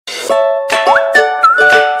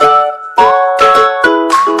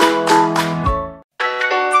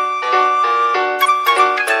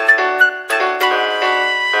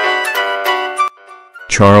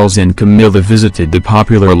Charles and Camilla visited the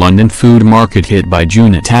popular London food market hit by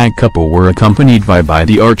June attack. Couple were accompanied by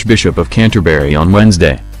the Archbishop of Canterbury on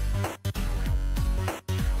Wednesday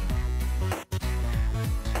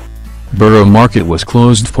Borough Market was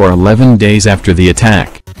closed for 11 days after the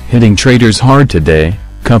attack, hitting traders hard today.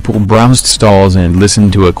 Couple browsed stalls and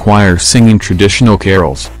listened to a choir singing traditional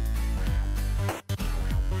carols.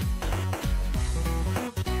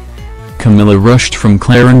 Camilla rushed from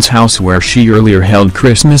Clarence House where she earlier held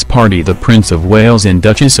Christmas party. The Prince of Wales and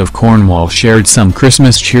Duchess of Cornwall shared some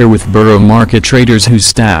Christmas cheer with Borough Market traders whose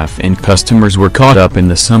staff and customers were caught up in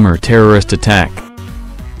the summer terrorist attack.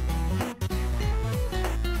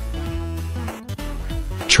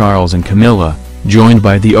 Charles and Camilla, joined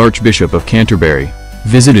by the Archbishop of Canterbury,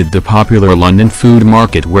 visited the popular London food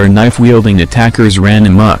market where knife-wielding attackers ran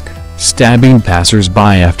amok, stabbing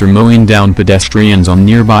passers-by after mowing down pedestrians on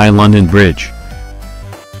nearby London Bridge.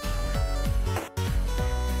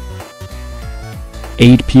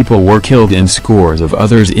 8 people were killed and scores of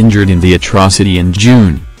others injured in the atrocity in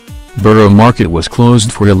June. Borough Market was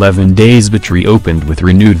closed for 11 days but reopened with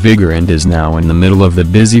renewed vigor and is now in the middle of the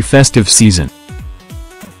busy festive season.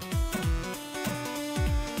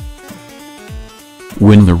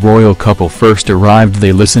 When the royal couple first arrived,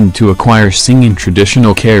 they listened to a choir singing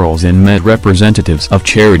traditional carols and met representatives of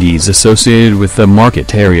charities associated with the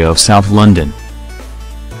market area of South London.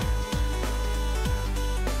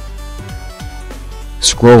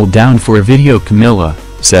 Scroll down for a video. Camilla,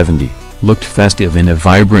 70, looked festive in a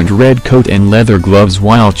vibrant red coat and leather gloves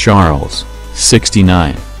while Charles,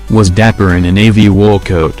 69, was dapper in a navy wool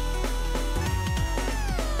coat.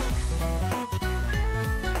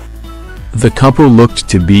 The couple looked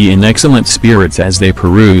to be in excellent spirits as they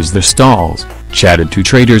perused the stalls, chatted to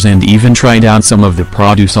traders and even tried out some of the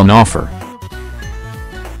produce on offer.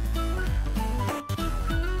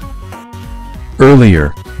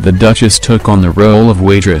 Earlier, the Duchess took on the role of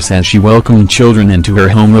waitress as she welcomed children into her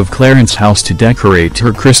home of Clarence House to decorate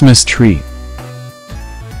her Christmas tree.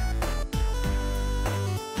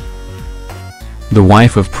 The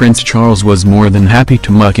wife of Prince Charles was more than happy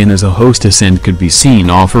to muck in as a hostess and could be seen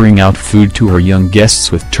offering out food to her young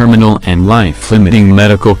guests with terminal and life-limiting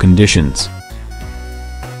medical conditions.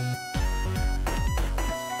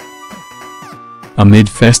 Amid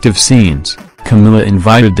festive scenes, Camilla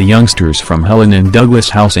invited the youngsters from Helen and Douglas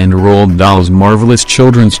House and Roald Dahl's marvelous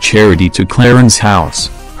children's charity to Clarence House,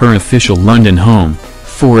 her official London home,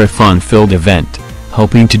 for a fun-filled event,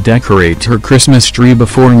 helping to decorate her Christmas tree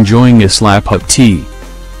before enjoying a slap-up tea.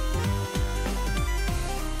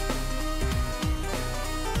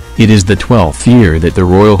 It is the 12th year that the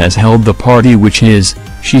royal has held the party, which is,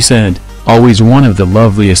 she said, always one of the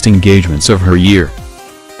loveliest engagements of her year.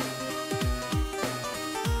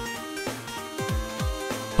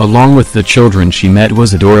 Along with the children she met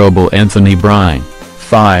was adorable Anthony Bryan,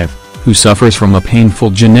 5, who suffers from a painful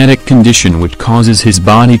genetic condition which causes his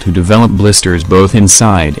body to develop blisters both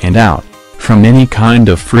inside and out, from any kind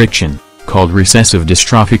of friction, called recessive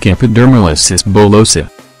dystrophic epidermolysis bullosa.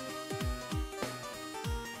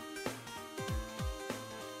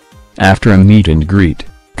 After a meet and greet,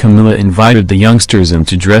 Camilla invited the youngsters in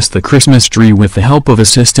to dress the Christmas tree with the help of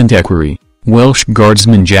assistant equerry, Welsh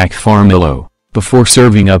Guardsman Jack Farmillo, before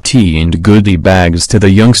serving up tea and goodie bags to the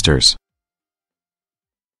youngsters.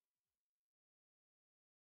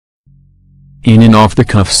 In an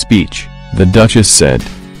off-the-cuff speech, the Duchess said,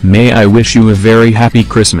 "May I wish you a very happy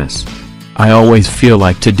Christmas. I always feel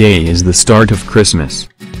like today is the start of Christmas.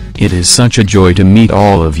 It is such a joy to meet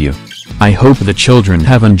all of you. I hope the children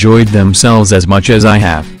have enjoyed themselves as much as I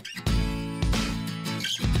have."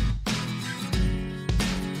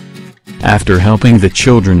 After helping the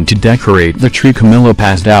children to decorate the tree, Camilla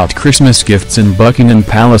passed out Christmas gifts in Buckingham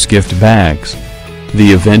Palace gift bags.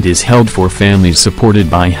 The event is held for families supported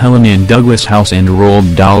by Helen and Douglas House and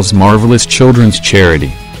Roald Dahl's marvelous children's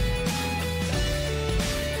charity.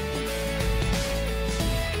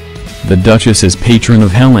 The Duchess is patron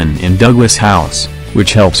of Helen and Douglas House,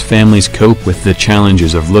 which helps families cope with the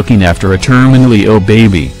challenges of looking after a terminally ill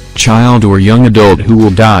baby, child or young adult who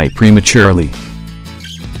will die prematurely.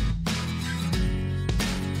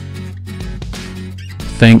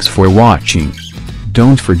 Thanks for watching.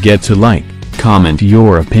 Don't forget to like, comment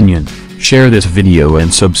your opinion, share this video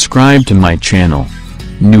and subscribe to my channel.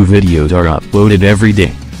 New videos are uploaded every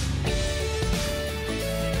day.